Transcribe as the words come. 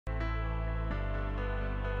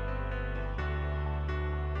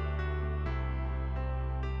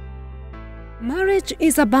Marriage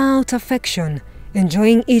is about affection,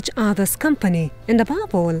 enjoying each other's company, and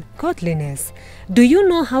above all, godliness. Do you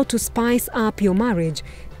know how to spice up your marriage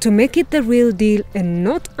to make it the real deal and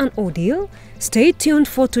not an ordeal? Stay tuned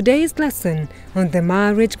for today's lesson on the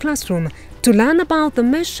Marriage Classroom to learn about the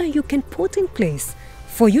measure you can put in place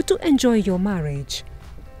for you to enjoy your marriage.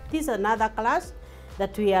 This is another class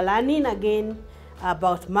that we are learning again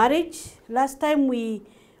about marriage. Last time we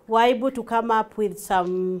were able to come up with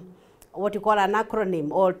some what you call an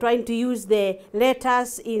acronym, or trying to use the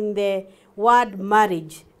letters in the word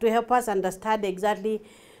marriage to help us understand exactly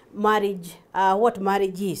marriage, what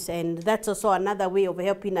marriage is. And that's also another way of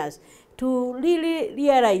helping us to really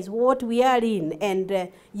realize what we are in and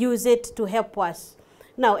use it to help us.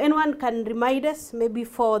 Now, anyone can remind us, maybe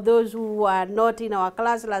for those who were not in our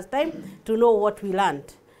class last time, to know what we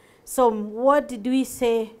learned. So what did we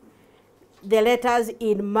say the letters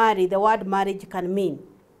in marriage, the word marriage can mean?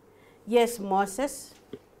 Yes, Moses?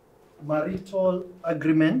 Marital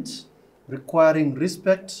agreement requiring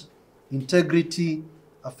respect, integrity,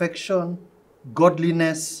 affection,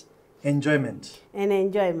 godliness, enjoyment. And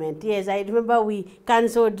enjoyment. Yes, I remember we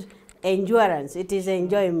cancelled endurance. It is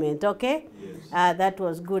enjoyment, okay? Yes. That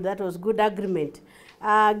was good. That was good agreement.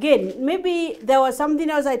 Again, maybe there was something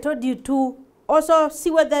else I told you to also see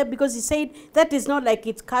whether, because he said that is not like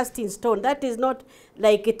it's cast in stone. That is not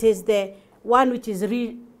like it is the one which is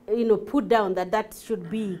put down, that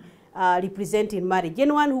should be representing marriage.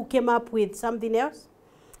 Anyone who came up with something else?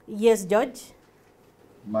 Yes, George?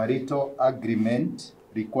 Marital agreement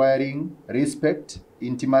requiring respect,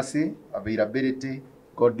 intimacy, availability,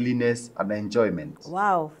 godliness, and enjoyment.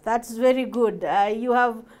 Wow, that's very good. You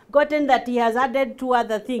have gotten that he has added two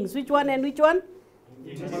other things. Which one and which one?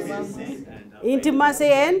 Intimacy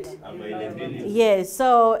and availability. Yes,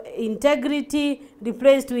 so integrity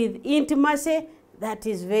replaced with intimacy. That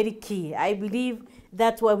is very key. I believe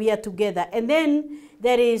that's why we are together. And then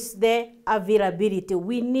there is the availability.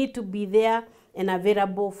 We need to be there and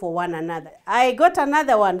available for one another. I got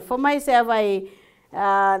another one. For myself,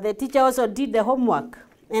 the teacher also did the homework.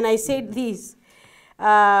 And I said this,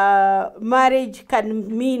 marriage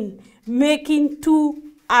can mean making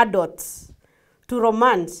two adults to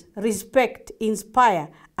romance, respect, inspire,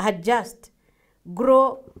 adjust,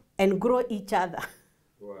 grow, and grow each other.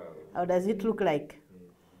 Wow. How does it look like?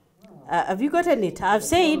 Have you gotten it? I've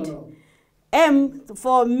said M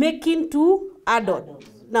for making two adults.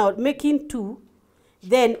 Now, making two,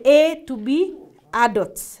 then A to be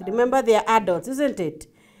adults. Remember, they are adults, isn't it?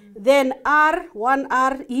 Then R, one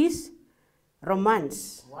R is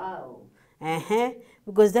romance. Wow.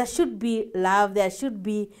 Because there should be love, there should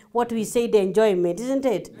be what we say, the enjoyment, isn't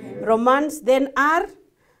it? Yeah. Romance, then R,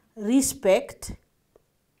 respect.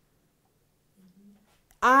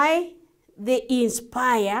 I, they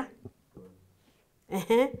inspire.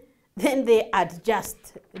 Then they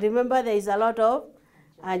adjust. Remember, there is a lot of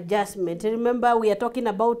adjustment. Remember, we are talking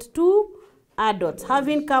about two adults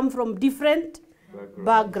having come from different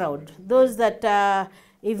background. Those that,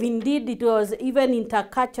 if indeed it was even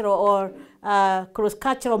intercultural or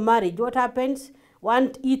cross-cultural marriage, what happens?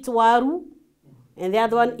 One eats waru, and the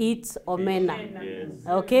other one eats omena. Yes.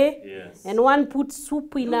 Okay? Yes. And one puts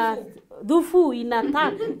soup in a dufu in a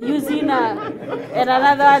tank, using and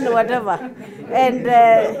another one whatever. And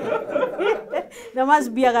there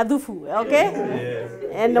must be a dufu, okay? Yes.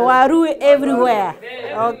 And waru everywhere,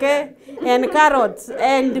 okay? And carrots,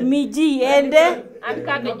 and miji, and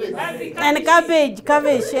cabbages. And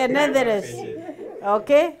cabbage, and others.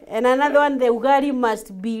 Okay? And another one, the ugari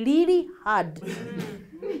must be really hard.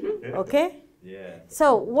 Okay? Yeah.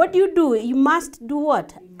 So what do? You must do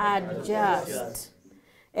what? Adjust.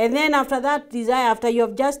 And then after that desire, after you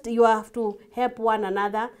have to help one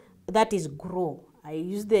another. That is grow. I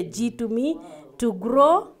use the G to me, to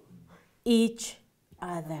grow each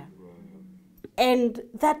other. And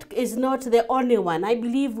that is not the only one. I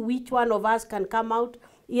believe each one of us can come out,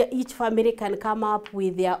 each family can come up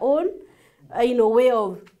with their own way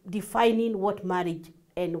of defining what marriage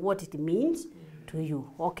and what it means to you.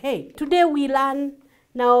 Okay, today we learn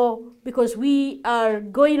now, because we are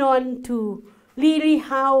going on to really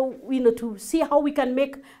how, to see how we can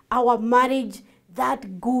make our marriage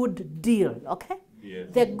that good deal, okay? Yes.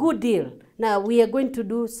 The good deal. Now we are going to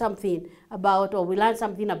do something about, or we learn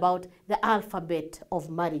something about the alphabet of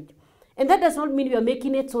marriage. And that does not mean we are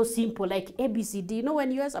making it so simple, like ABCD. You know,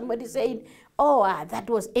 when you hear somebody saying, oh, that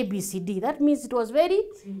was ABCD, that means it was very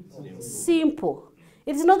simple.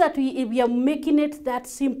 It's not that we are making it that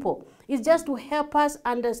simple. It's just to help us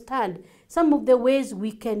understand some of the ways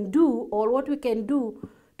we can do, or what we can do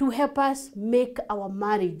to help us make our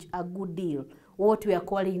marriage a good deal, what we are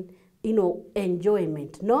calling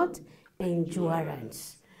enjoyment, not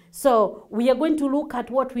endurance. So we are going to look at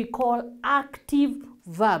what we call active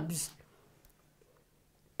verbs.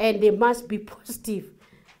 And they must be positive.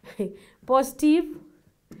 Positive,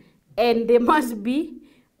 and they must be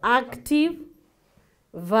active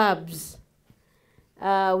verbs.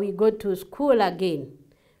 We go to school again,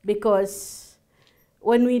 because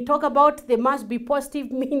when we talk about they must be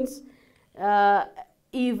positive means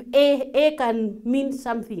if A can mean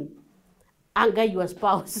something, anger your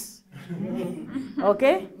spouse.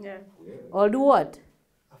 Okay? Yeah. Or do what?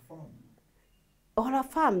 Or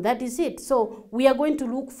affirm, that is it. So we are going to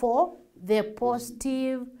look for the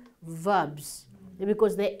positive verbs,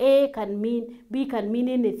 because the A can mean, B can mean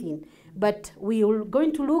anything. But we are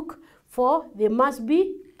going to look for they must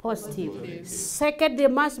be positive. Second, they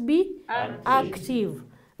must be active.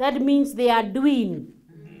 That means they are doing.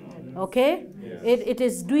 Okay? It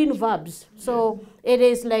is doing verbs. So it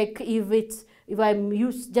is like if I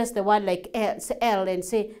use just the word like L and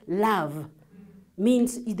say love,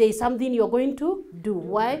 means there is something you're going to do.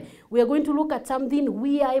 Why? We are going to look at something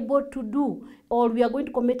we are able to do, or we are going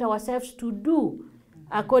to commit ourselves to do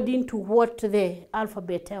according to what the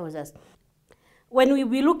alphabet tells us. When we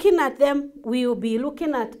will be looking at them, we will be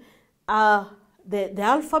looking at the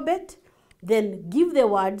alphabet, then give the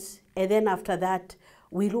words, and then after that,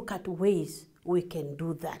 we look at ways we can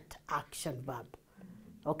do that action verb.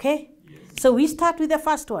 Okay? Yes. So we start with the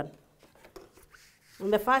first one.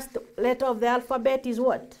 And the first letter of the alphabet is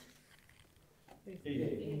what?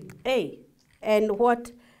 A. And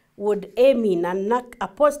what would A mean? A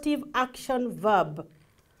positive action verb.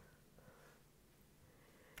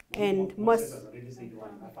 And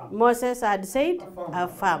Moses had said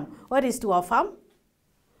affirm. What is to affirm?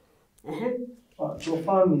 To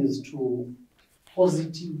affirm is to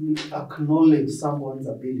positively acknowledge someone's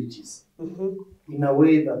abilities in a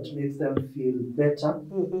way that makes them feel better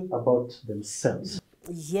about themselves.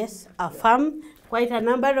 Yes, affirm. Quite a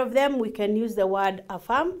number of them. We can use the word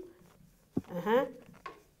affirm.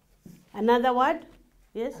 Another word?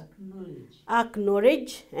 Yes?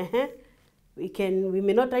 Acknowledge. We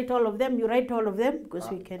may not write all of them. You write all of them because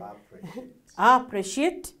we can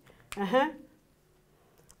appreciate.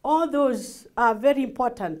 All those are very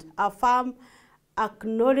important. Affirm,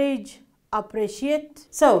 acknowledge, appreciate.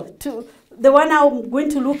 So the one I'm going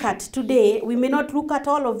to look at today, we may not look at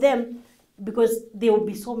all of them because there will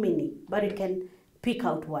be so many, but you can pick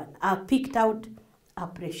out one. I picked out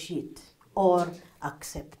appreciate or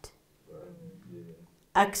accept.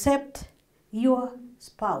 Accept your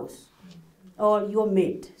spouse or your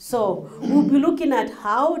mate. So we'll be looking at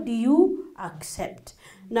how do you accept.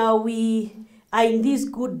 Now we are in this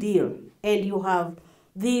good deal, and you have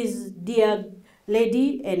this dear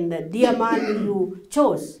lady and the dear man you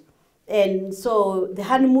chose. And so the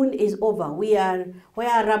honeymoon is over. We are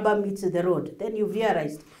where rubber meets the road. Then you've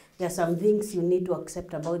realized there are some things you need to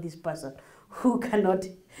accept about this person who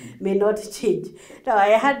may not change. Now I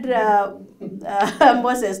had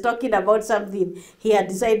Moses talking about something he had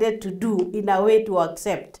decided to do in a way to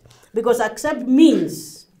accept. Because accept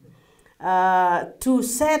means to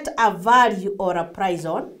set a value or a price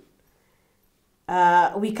on.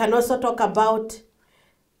 We can also talk about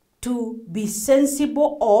to be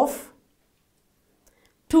sensible of,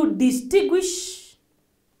 to distinguish,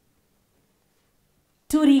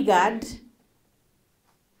 to regard,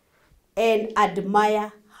 and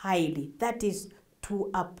admire highly. That is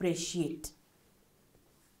to appreciate.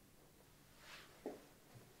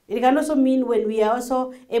 It can also mean when we are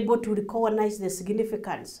also able to recognize the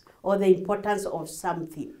significance or the importance of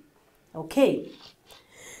something. Okay.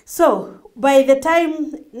 So by the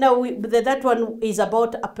time now that one is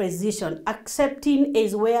about appreciation. Accepting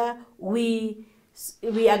is where we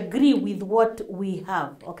agree with what we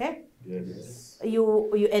have. Okay. Yes.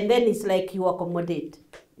 You and then it's like you accommodate.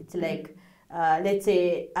 It's like let's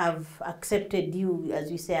say I've accepted you,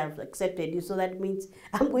 as we say I've accepted you. So that means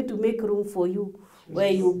I'm going to make room for you where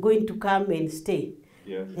you're going to come and stay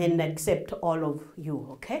and accept all of you.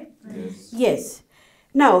 Okay. Yes. Yes.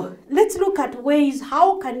 Now, let's look at ways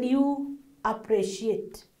how can you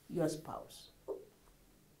appreciate your spouse.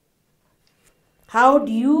 How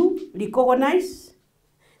do you recognize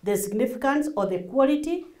the significance or the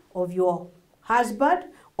quality of your husband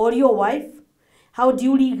or your wife? How do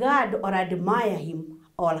you regard or admire him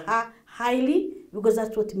or her highly? Because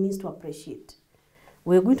that's what it means to appreciate.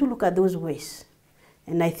 We're going to look at those ways.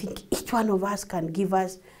 And I think each one of us can give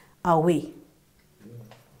us a way.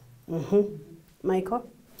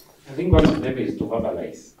 Michael? I think one of them is to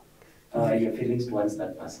verbalize your feelings towards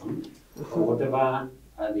that person or whatever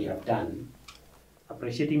they have done.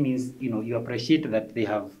 Appreciating means, you appreciate that they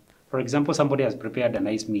have For example, somebody has prepared a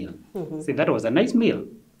nice meal. Say, that was a nice meal.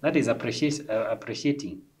 That is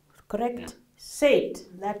appreciating. Correct. Yeah. Say it.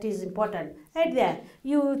 That is important. Right there.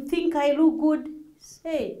 You think I look good?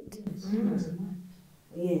 Say it.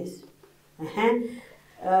 Yes.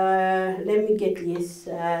 Let me get yes.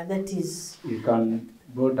 That is You can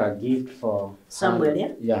bought a gift for somewhere, her.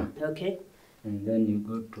 yeah? Yeah. Okay. And then you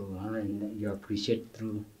go to her and you appreciate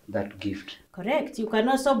through that gift. Correct. You can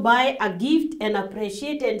also buy a gift and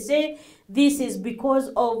appreciate and say, this is because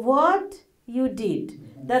of what you did.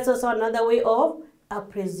 That's also another way of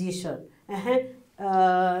appreciation.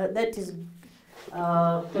 That is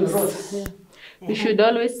Rose. You should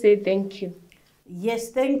always say thank you.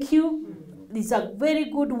 Yes, thank you. It's a very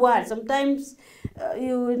good word. Sometimes,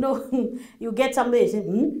 you know, you get somebody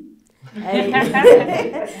saying,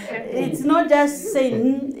 it's not just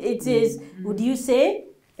saying, it is, would you say,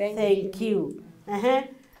 thank you.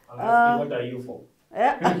 What are you for?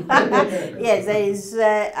 Yes,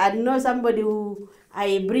 I know somebody who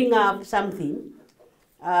I bring up something,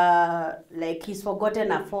 like he's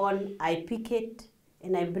forgotten a phone, I pick it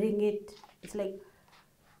and I bring it. It's like,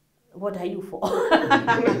 what are you for? In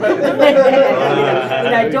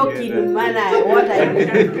a joking manner, what are you?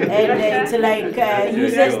 And it's like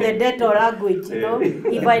uses the Deto language, you know.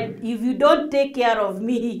 If you don't take care of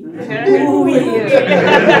me, who will?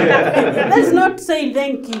 That's not saying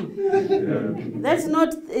thank you. That's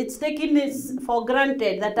not. It's taking this for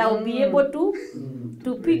granted that I'll be able to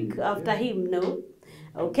pick after him. No.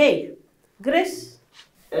 Okay, Grace.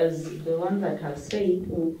 As the one that has said,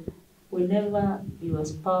 whenever your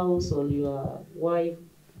spouse or your wife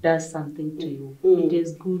does something to you, it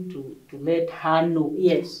is good to let her know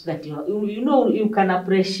that you can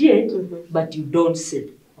appreciate, but you don't say.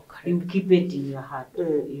 Okay. You keep it in your heart.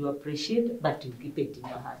 You appreciate, but you keep it in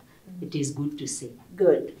your heart. It is good to say.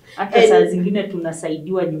 Good. Hata saa zingine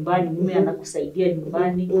tunasaidiwa nyumbani, mume anakusaidia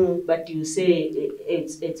nyumbani, but you say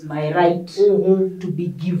it's my right to be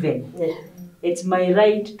given. It's my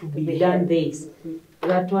right to be done this.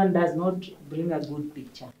 That one does not bring a good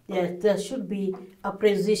picture. Yes, there should be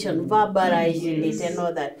appreciation, verbalizing it and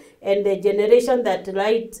all that. And the generation that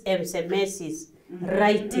writes SMSs,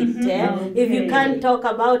 write it. If you can't talk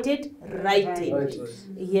about it, write it.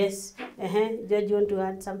 Yes. Judge, you want to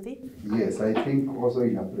add something? Yes, I think also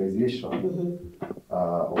in appreciation,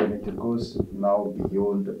 when it goes now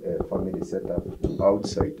beyond a family setup to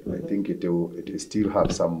outside, I think it will still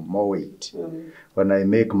have some more weight. When I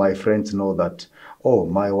make my friends know that, oh,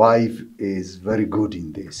 my wife is very good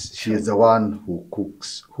in this. She is the one who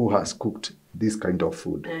cooks, who has cooked this kind of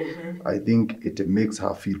food. I think it makes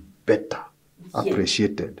her feel better,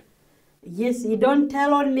 appreciated. Yes, you don't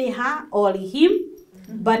tell only her or him,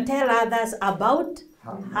 but tell others about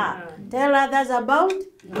her. Tell others about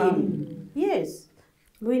him. Yes.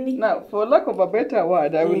 Now, for lack of a better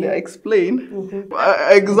word, I will explain.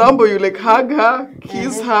 Example, you like hug her,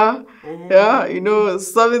 kiss her, yeah, you know,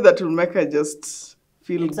 something that will make her just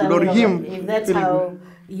feel good, or him. If that's how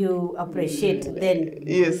you appreciate, then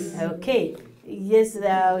yes. Okay. Yes,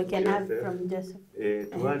 we can have from Joseph.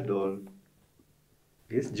 To add on,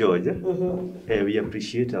 yes, George, we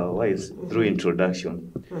appreciate our wives through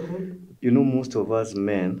introduction. You know, most of us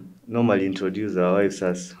men normally introduce our wives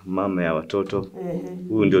as mama ya watoto.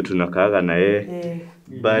 Huyu ndio tunakaaga na yeye.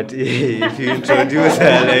 But if you introduce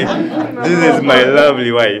her like, this is my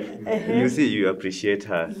lovely wife, you see, you appreciate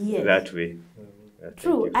her that way.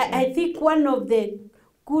 True. I think one of the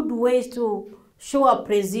good ways to show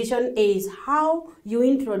appreciation is how you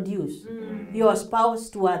introduce your spouse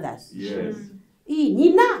to others. Yes.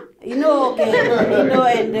 Nina, you know, okay, you know,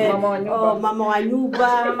 and mama wa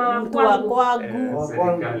nyumba, mtu wa kwangu,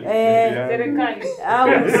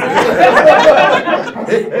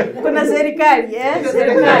 kuna serikali,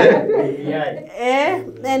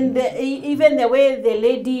 and even the way the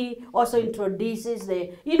lady also introduces the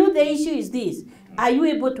issue is this: are you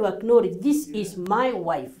able to acknowledge this is my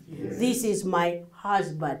wife, this is my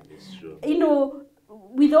husband? You know.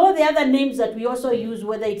 With all the other names that we also use,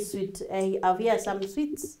 whether it's sweet, I've here some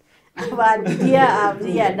sweets, I've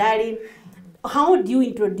here darling. How do you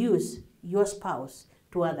introduce your spouse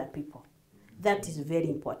to other people? That is very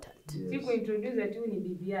important. Yes. Introduce that you in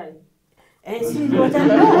BBI.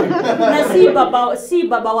 Si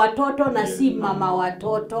baba watoto na si mama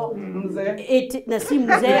watoto na si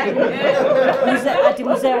mzee ati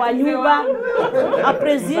mzee wa nyumba.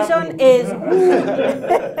 Appreciation is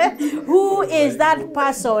who is that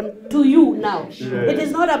person to you now. It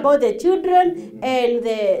is not about the children and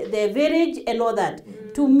the village and all that.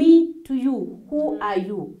 To me, to you, who are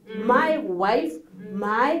you? My wife,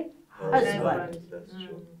 my husband.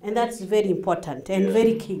 And that's very important and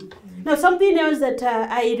very key. Now, something else that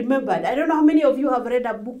I remembered, I don't know how many of you have read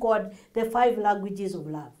a book called The 5 Languages of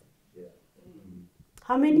Love.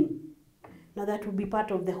 How many? Now, that will be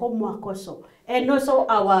part of the homework also. And also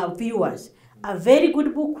our viewers. A very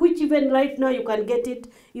good book, which even right now you can get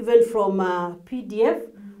it even from PDF.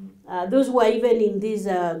 Those who are even in these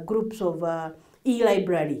groups of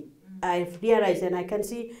e-library, I've realized, and I can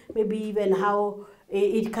see maybe even how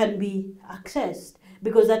it can be accessed,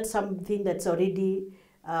 because that's something that's already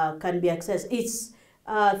can be accessed. It's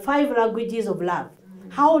 5 languages of love.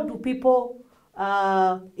 How do people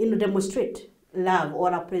demonstrate love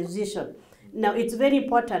or appreciation? Now, it's very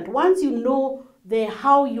important. Once you know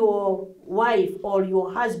how your wife or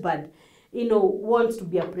your husband wants to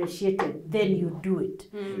be appreciated, then you do it.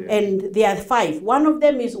 And there are 5. One of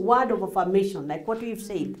them is word of affirmation, like what we've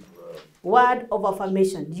said. Word of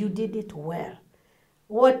affirmation. You did it well.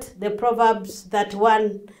 What the Proverbs that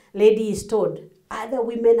one lady is told, other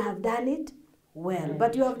women have done it well,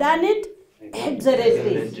 but you have done it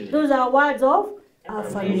excellently. Those are words of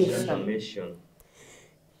affirmation.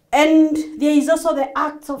 And there is also the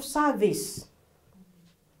acts of service.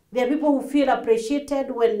 There are people who feel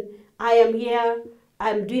appreciated when I am here,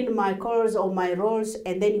 I'm doing my calls or my roles,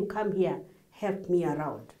 and then you come here, help me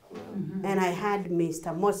around. And I heard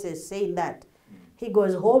Mr. Moses saying that. He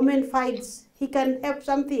goes home and finds he can help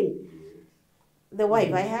something. The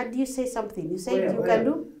wife, I heard you say something. You said you can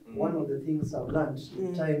do? One of the things I've learned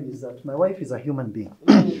in time is that my wife is a human being.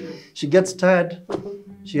 She gets tired.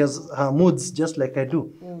 She has her moods just like I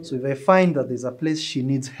do. So if I find that there's a place she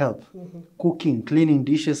needs help, cooking, cleaning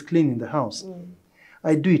dishes, cleaning the house,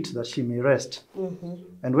 I do it that she may rest.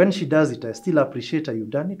 And when she does it, I still appreciate her.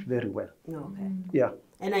 You've done it very well. Okay. Yeah.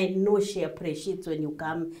 And I know she appreciates when you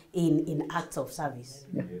come in acts of service.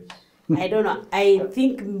 Yeah. I don't know. I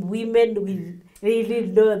think women will really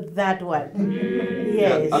know that one.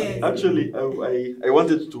 Yes. Yeah, actually, I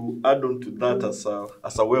wanted to add on to that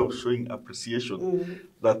as a way of showing appreciation.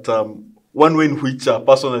 That one way in which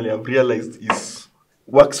personally I've realized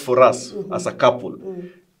works for us as a couple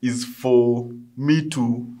is for me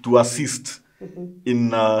to assist in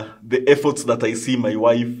the efforts that I see my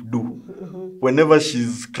wife do. Whenever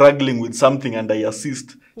she's struggling with something and I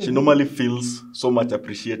assist, she normally feels so much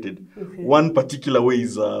appreciated. One particular way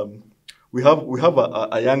is we have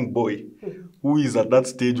a young boy who is at that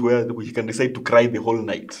stage where he can decide to cry the whole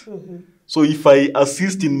night. So if I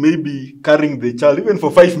assist in maybe carrying the child, even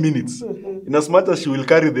for 5 minutes, in as much as she will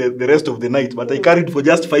carry the rest of the night, but I carried for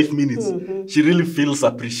just 5 minutes, she really feels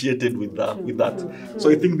appreciated with that.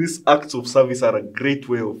 So I think these acts of service are a great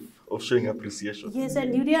way of showing appreciation. Yes,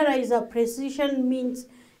 and you realize appreciation means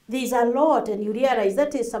there's a lot, and you realize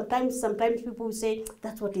that is sometimes people say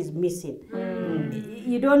that's what is missing.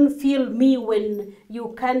 You don't feel me when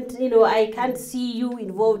you can't, I can't see you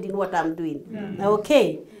involved in what I'm doing.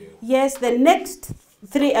 Okay. Yes, the next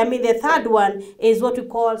the third one is what we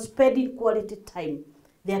call spending quality time.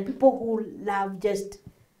 There are people who love just,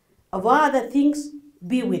 of other things,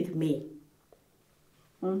 be with me.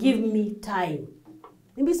 Give me time.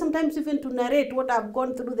 Maybe sometimes even to narrate what I've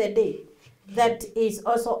gone through the day. That is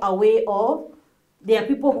also a way of, there are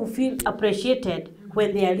people who feel appreciated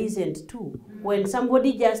when they are listened to, when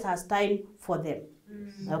somebody just has time for them.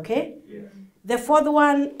 Okay? The fourth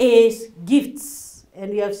one is gifts.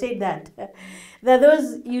 And we have said that. That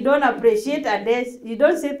those you don't appreciate unless you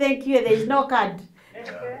don't say thank you and there is no card.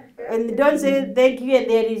 And you don't say thank you and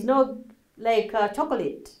there is no,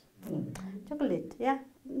 chocolate. Chocolate, yeah.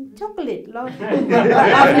 Chocolate, Lord. I've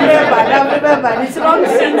remembered. It's long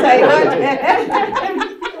since I got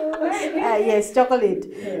yes, chocolate.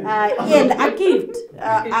 And a gift,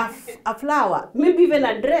 a flower, maybe even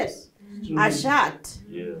a dress, a shirt.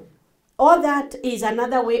 All that is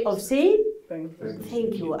another way of saying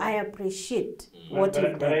thank you. I appreciate what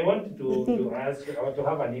you've done. But I want to ask, or to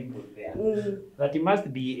have an input there, that you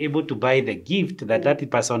must be able to buy the gift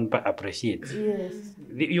that person appreciates. Yes.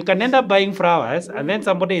 You can end up buying flowers, and then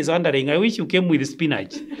somebody is wondering, I wish you came with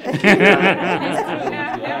spinach.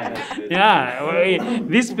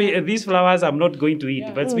 These flowers I'm not going to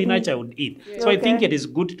eat, but spinach I would eat. So I think it is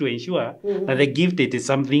good to ensure that the gift, it is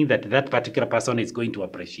something that particular person is going to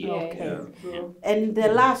appreciate. Okay. And the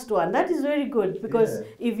last one, that is very good, because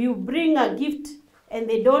if you bring a gift and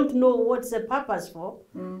they don't know what's the purpose for,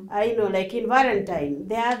 like in Valentine,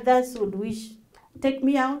 the others would wish, take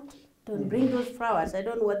me out, don't bring those flowers, I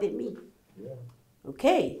don't know what they mean.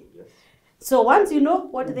 Okay. So once you know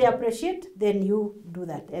what they appreciate, then you do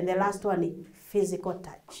that. And the last one is physical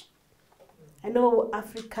touch. I know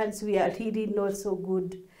Africans, we are really not so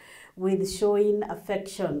good with showing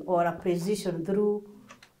affection or appreciation through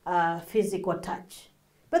physical touch.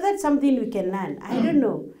 But that's something we can learn. I don't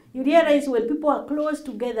know. You realize when people are close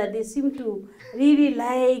together, they seem to really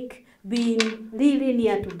like being really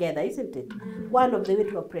near together, isn't it? One of the way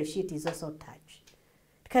to appreciate is also touch.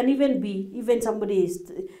 It can even be, even somebody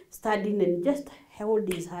is studying and just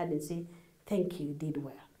hold his hand and say, thank you, you did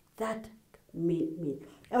well. That made me.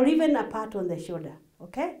 Or even a pat on the shoulder,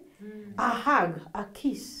 okay? A hug, a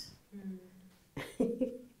kiss.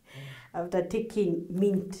 After taking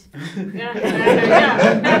mint.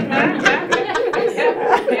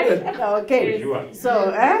 Okay,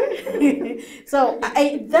 so so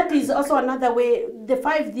that is also another way. The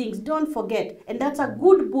 5 things, don't forget, and that's a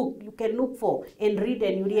good book you can look for and read,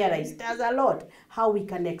 and you realize there's a lot how we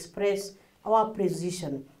can express our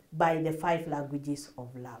appreciation by the 5 languages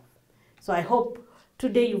of love. So I hope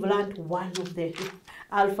today you've learned one of the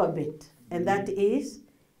alphabet, and that is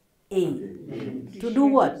A. To do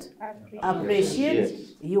what?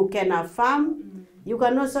 Appreciate. You can affirm. You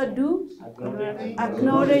can also do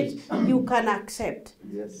acknowledge. You can accept.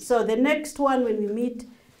 Yes. So the next one when we meet,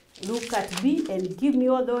 look at B and give me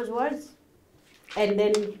all those words. And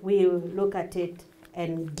then we'll look at it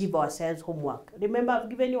and give ourselves homework. Remember, I've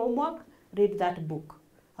given you homework? Read that book.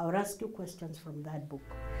 I'll ask you questions from that book.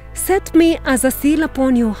 Set me as a seal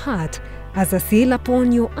upon your heart, as a seal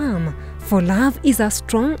upon your arm, for love is as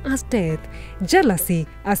strong as death, jealousy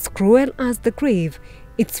as cruel as the grave.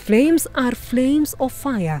 Its flames are flames of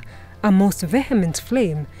fire, a most vehement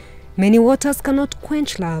flame. Many waters cannot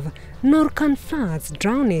quench love, nor can floods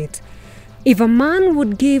drown it. If a man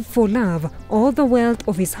would give for love all the wealth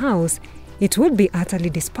of his house, it would be utterly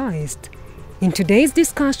despised. In today's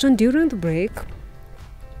discussion during the break,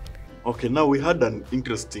 Okay, now we had an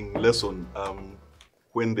interesting lesson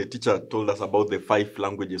when the teacher told us about the 5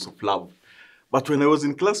 languages of love. But when I was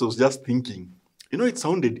in class, I was just thinking, you know, it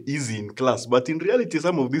sounded easy in class, but in reality,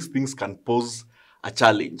 some of these things can pose a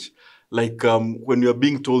challenge. Like when you're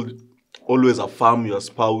being told, always affirm your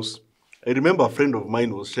spouse. I remember a friend of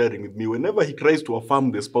mine was sharing with me, whenever he tries to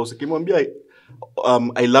affirm the spouse, akimwambia,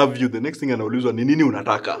 I love you, the next thing anaulizwa ni nini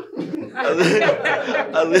unataka?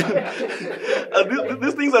 And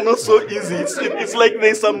these things are not so easy. It's like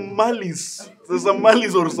there's some malice. There's some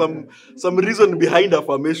malice or some reason behind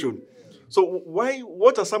affirmation. So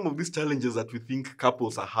what are some of these challenges that we think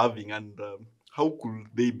couples are having, and how could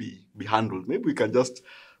they be handled? Maybe we can just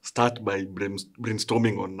start by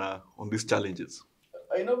brainstorming on these challenges.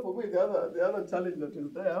 I know for me, the other challenge that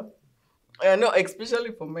is there, I know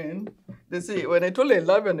especially for men, they say, when I told you I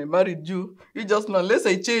love you and I married you, you just know, unless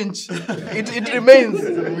I change, it remains.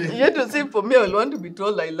 Yet to see, for me, I want to be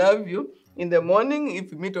told I love you in the morning,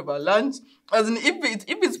 if we meet over lunch, as in if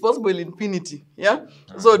it's possible, infinity, yeah?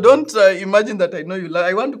 So don't imagine that I know you love.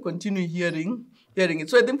 I want to continue hearing it.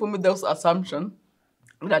 So I think for me, there's assumption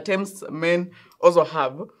that at times men also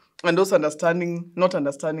have, and also not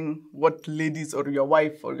understanding what ladies or your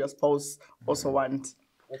wife or your spouse also want.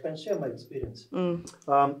 I can share my experience.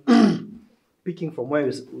 Picking from where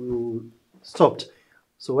we stopped.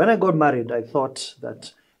 So when I got married, I thought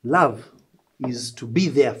that love is to be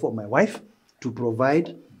there for my wife, to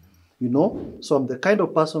provide, you know. So I'm the kind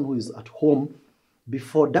of person who is at home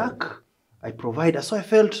before dark. I provide. So I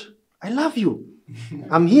felt, I love you.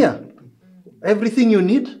 I'm here. Everything you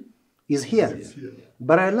need is here.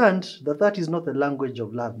 But I learned that that is not the language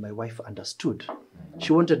of love my wife understood.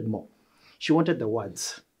 She wanted more. She wanted the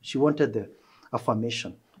words. She wanted the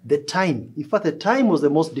affirmation. The time. In fact, the time was the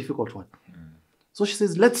most difficult one. So she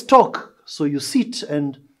says, let's talk. So you sit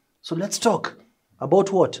and, so let's talk.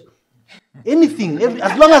 About what? Anything.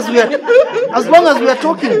 As long as we are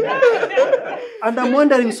talking. And I'm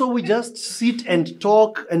wondering, so we just sit and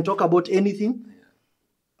talk about anything?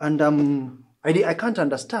 And I can't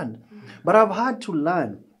understand. But I've had to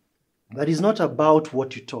learn that it's not about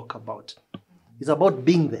what you talk about. It's about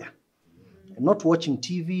being there. Not watching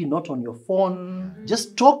TV, not on your phone,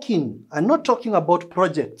 just talking. And not talking about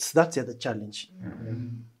projects. That's the other challenge.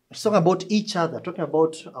 It's talking about each other, talking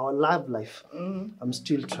about our love life. I'm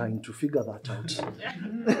still trying to figure that out.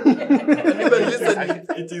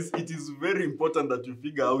 It is very important that you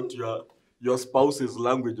figure out your spouse's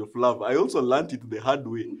language of love. I also learned it the hard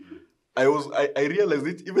way. I realized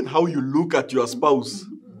it, even how you look at your spouse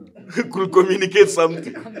could communicate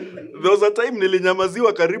something. There was a time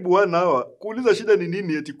nilinyamaziwa karibu 1 hour. Kuuliza shida ni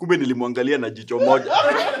nini, eti kumbe nilimwangalia na jicho moja.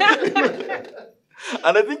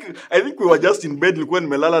 And I think we were just in bed, nilikuwa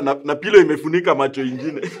nimelala na pillow imefunika macho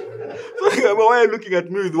ingine. So why are you looking at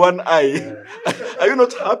me with one eye? Are you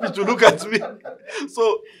not happy to look at me?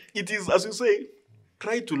 So it is, as you say,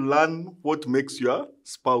 try to learn what makes your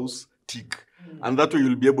spouse tick. And that way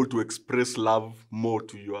you'll be able to express love more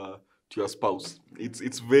to your spouse.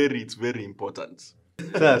 It's very important.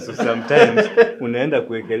 Sasa sometimes unaenda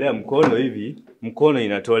kuwekelea mkono hivi, mkono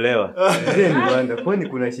inatolewa. Then unaanza, kwani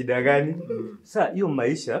kuna shida gani? Sasa hiyo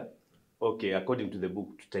maisha, okay, according to the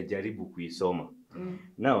book, tutajaribu kuisoma.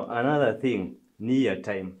 Now, another thing, ni ya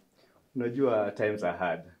time. Unajua times are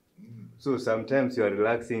hard. So sometimes you are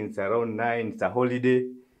relaxing, it's around 9, it's a holiday.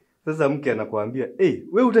 Sasa mke anakuambia, "Hey,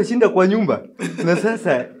 wewe utashinda kwa nyumba." Na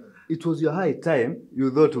sasa it was your high time,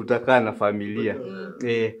 you thought utakaa na familia.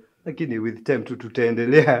 Lakini with time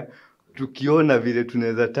tutaendelea tukiona vile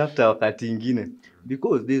tunaweza tafuta wakati ingine,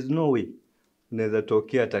 because there's no way unaweza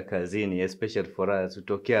tokea hata kazini, especially for us,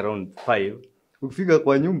 utokea around 5, ukifika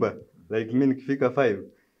kwa nyumba like mimi nikifika 5,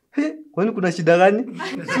 kwani kuna shida gani?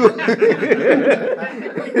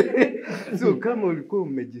 So kama ulikuwa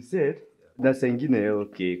umejiset na saa ingine,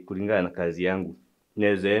 okay, kulingana na kazi yangu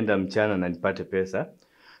naweza enda mchana na nipate pesa,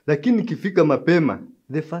 lakini nikifika mapema,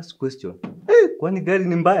 the first question, kwani gari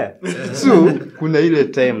ni mbaya? So kuna ile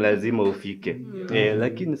time lazima ufike.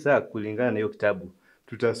 Lakini saa kulingana na hiyo kitabu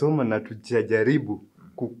tutasoma na tutajaribu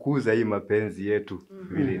kukuza hii mapenzi yetu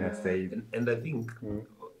vile inastahili. And I think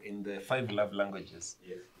in the 5 love languages,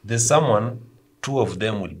 there's someone, 2 of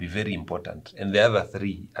them will be very important and the other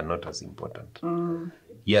 3 are not as important.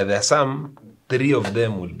 Yeah, there are some, 3 of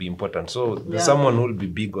them will be important. So someone will be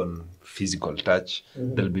big on physical touch,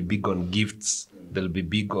 they'll be big on gifts, they'll be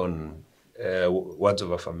big on words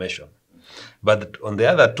of affirmation. But on the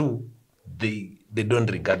other 2, they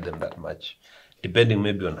don't regard them that much, depending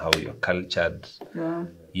maybe on how you're cultured.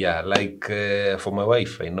 Yeah, like for my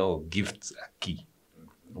wife, I know gifts are key.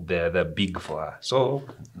 They're big for her. So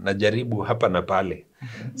najaribu hapa na pale.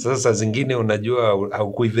 Sasa zingine unajua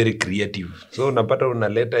haukui very creative. So unapata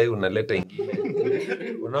unaleta ingine.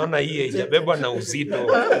 Unaona hii haijabebwa na uzito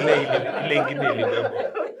ile ingine ilibebwa.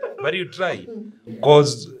 But you try,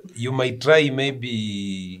 because you might try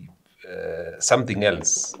maybe something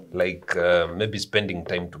else, like maybe spending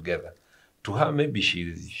time together. To her, maybe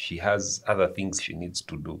she has other things she needs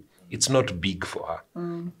to do. It's not big for her.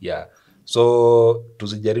 Yeah. So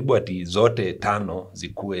tuzijaribu ati zote 5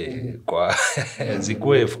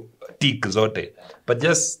 zikue tick zote, but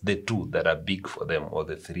just the 2 that are big for them, or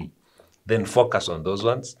the 3. Then focus on those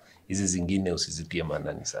ones. Hizi zingine usizitie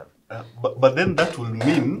manani sana. But then that will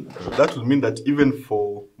mean that even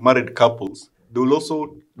for married couples,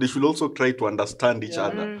 they should also try to understand each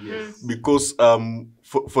other. Because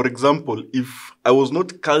for example, if I was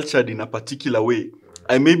not cultured in a particular way,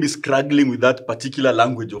 I may be struggling with that particular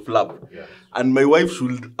language of love. And my wife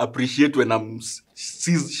should appreciate when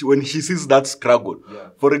she sees that struggle.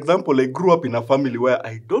 For example, I grew up in a family where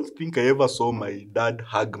I don't think I ever saw my dad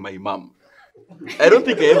hug my mom. I don't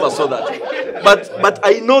think I ever saw that. But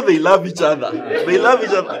I know they love each other. They love each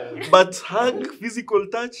other. But hug, physical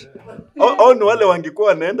touch. Oh no, wale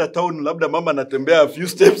wangekuwa naenda town, labda mama natembea a few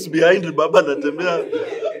steps behind baba natembea.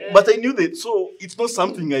 But I knew that, so it's not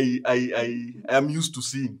something I am used to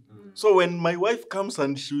seeing. So when my wife comes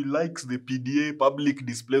and she likes the PDA, public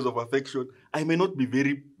displays of affection, I may not be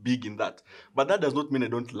very big in that. But that does not mean I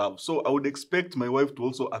don't love. So I would expect my wife to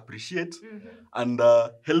also appreciate and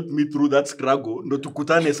help me through that struggle. Not to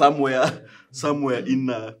kutane somewhere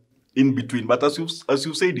in between. But as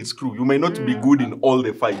you said, it's true. You may not be good in all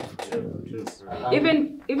the 5.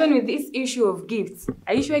 Even with this issue of gifts,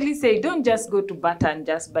 I usually say, don't just go to Bata and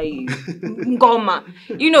just buy ngoma.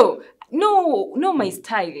 Know my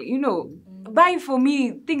style. Buy for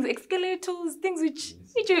me things, escalators, things which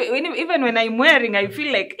even when I'm wearing, I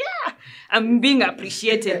feel like, I'm being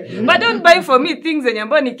appreciated. But don't buy for me things and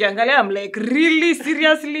I'm like, really,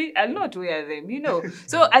 seriously? I'll not wear them,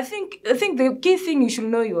 So I think the key thing, you should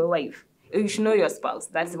know your wife. You should know your spouse.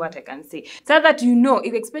 That's what I can say. So that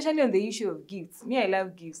especially on the issue of gifts. Me, I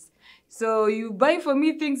love gifts. So you buy for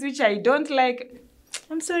me things which I don't like.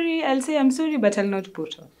 I'm sorry. I'll say I'm sorry, but I'll not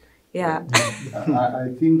put on. Yeah.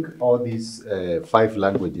 I think all these 5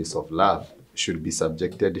 languages of love should be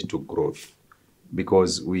subjected to growth,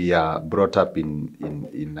 because we are brought up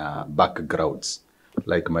in backgrounds.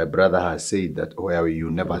 Like my brother has said, that where you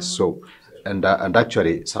never saw. And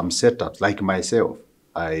actually some setups, like myself,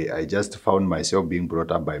 I just found myself being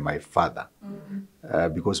brought up by my father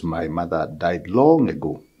because my mother died long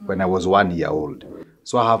ago when I was 1 year old.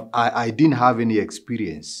 So I didn't have any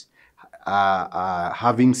experience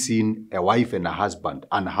having seen a wife and a husband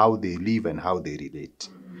and how they live and how they relate.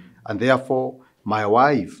 And therefore, my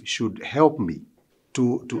wife should help me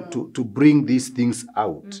to bring these things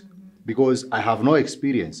out because I have no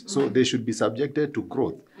experience. So they should be subjected to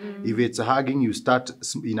growth. If it's hugging, you start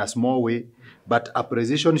in a small way. but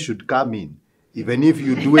appreciation should come in, even if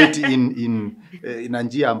you do it in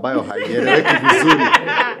njia ambayo haieleweki vizuri.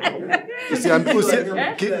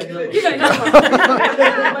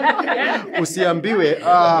 Usiambiwe,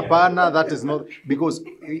 hapana, that is not, because,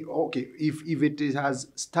 okay, if it has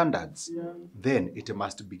standards, then it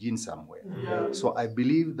must begin somewhere. So I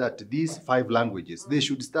believe that these 5 languages, they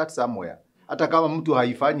should start somewhere. Hata kama mtu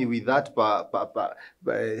haifanyi with that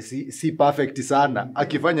si perfect sana,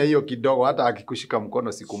 akifanya hiyo kidogo, hata akikushika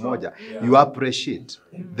mkono siku moja, you appreciate.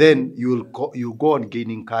 Then you go on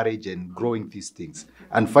gaining courage and growing these things.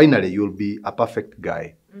 And finally, you'll be a perfect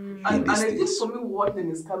guy. And I think for me, what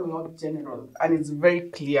then is coming out general, and it's very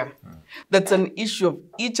clear, that's an issue of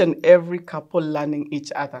each and every couple learning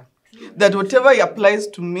each other. That whatever applies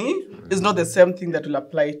to me is not the same thing that will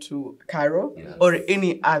apply to Carol or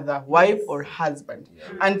any other wife or husband.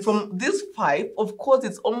 And from these 5, of course,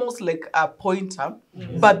 it's almost like a pointer,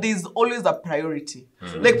 but there's always a priority.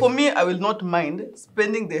 Like for me, I will not mind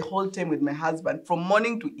spending the whole time with my husband from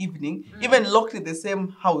morning to evening, even locked in the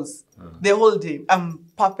same house the whole day. I'm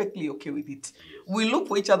perfectly okay with it. We look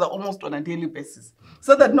for each other almost on a daily basis.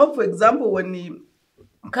 So that now, for example, when he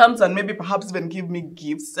comes and maybe perhaps even give me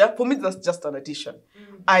gifts, for me that's just an addition.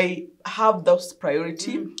 I have those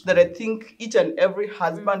priority that I think each and every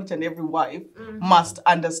husband, each and every wife must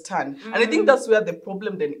understand. And I think that's where the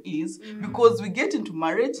problem then is, because we get into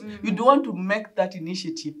marriage, you don't want to make that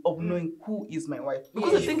initiative of knowing who is my wife.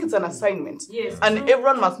 Because I think it's an assignment. And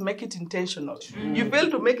everyone must make it intentional. You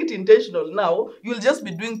fail to make it intentional now, you'll just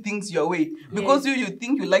be doing things your way. Because you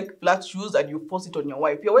think you like black shoes and you force it on your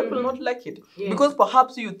wife. Your wife will not like it. Because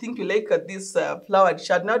perhaps you think you like this flowered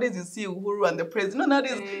shirt. Nowadays you see Uhuru and the president. No,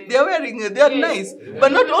 nowadays they are wearing, they are nice.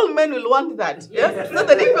 But not all men will want that. Yeah? So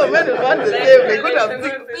that if your men will want the same, they could have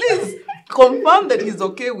said, please confirm that he's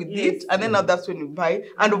okay with it, and then now that's when you buy.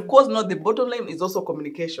 And of course, now the bottom line is also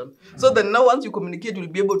communication. So that now once you communicate, you'll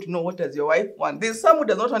be able to know what does your wife want. There's someone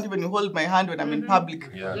who does not want even to hold my hand when I'm in public.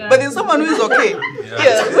 But there's someone who is okay.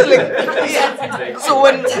 So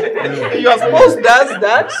when your spouse does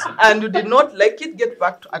that and you did not like it, get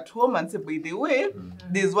back at home and say, by the way,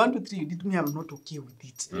 there's 1, 2, 3, you did me, I'm not okay with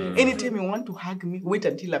it. Anytime you want to hug me, wait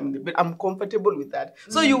until I'm in the bed. I'm comfortable with that.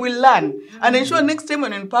 So you will learn. And ensure next time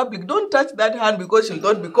when you're in public, don't touch that hand because she'll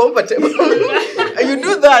not be comfortable. And you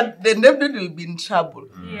do that, then definitely will be in trouble.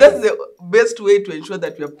 That's the best way to ensure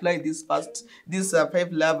that you apply this 5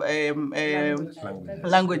 love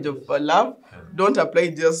language of love. Don't apply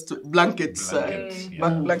just blankets,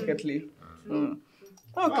 blanketly.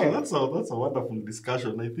 Okay, that's a wonderful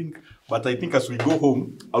discussion, I think. But I think as we go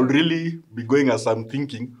home, I'll really be going as I'm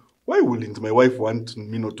thinking, why wouldn't my wife want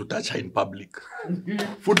me not to touch her in public?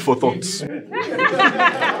 Food for thoughts.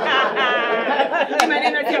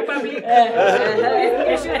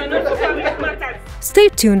 Stay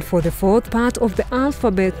tuned for the 4th part of the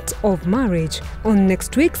alphabet of marriage on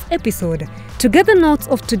next week's episode. To get the notes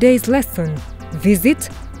of today's lesson, visit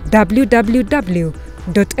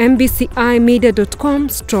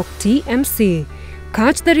www.mbcimedia.com/TMC.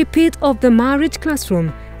 Catch the repeat of the Marriage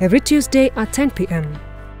Classroom every Tuesday at 10 p.m.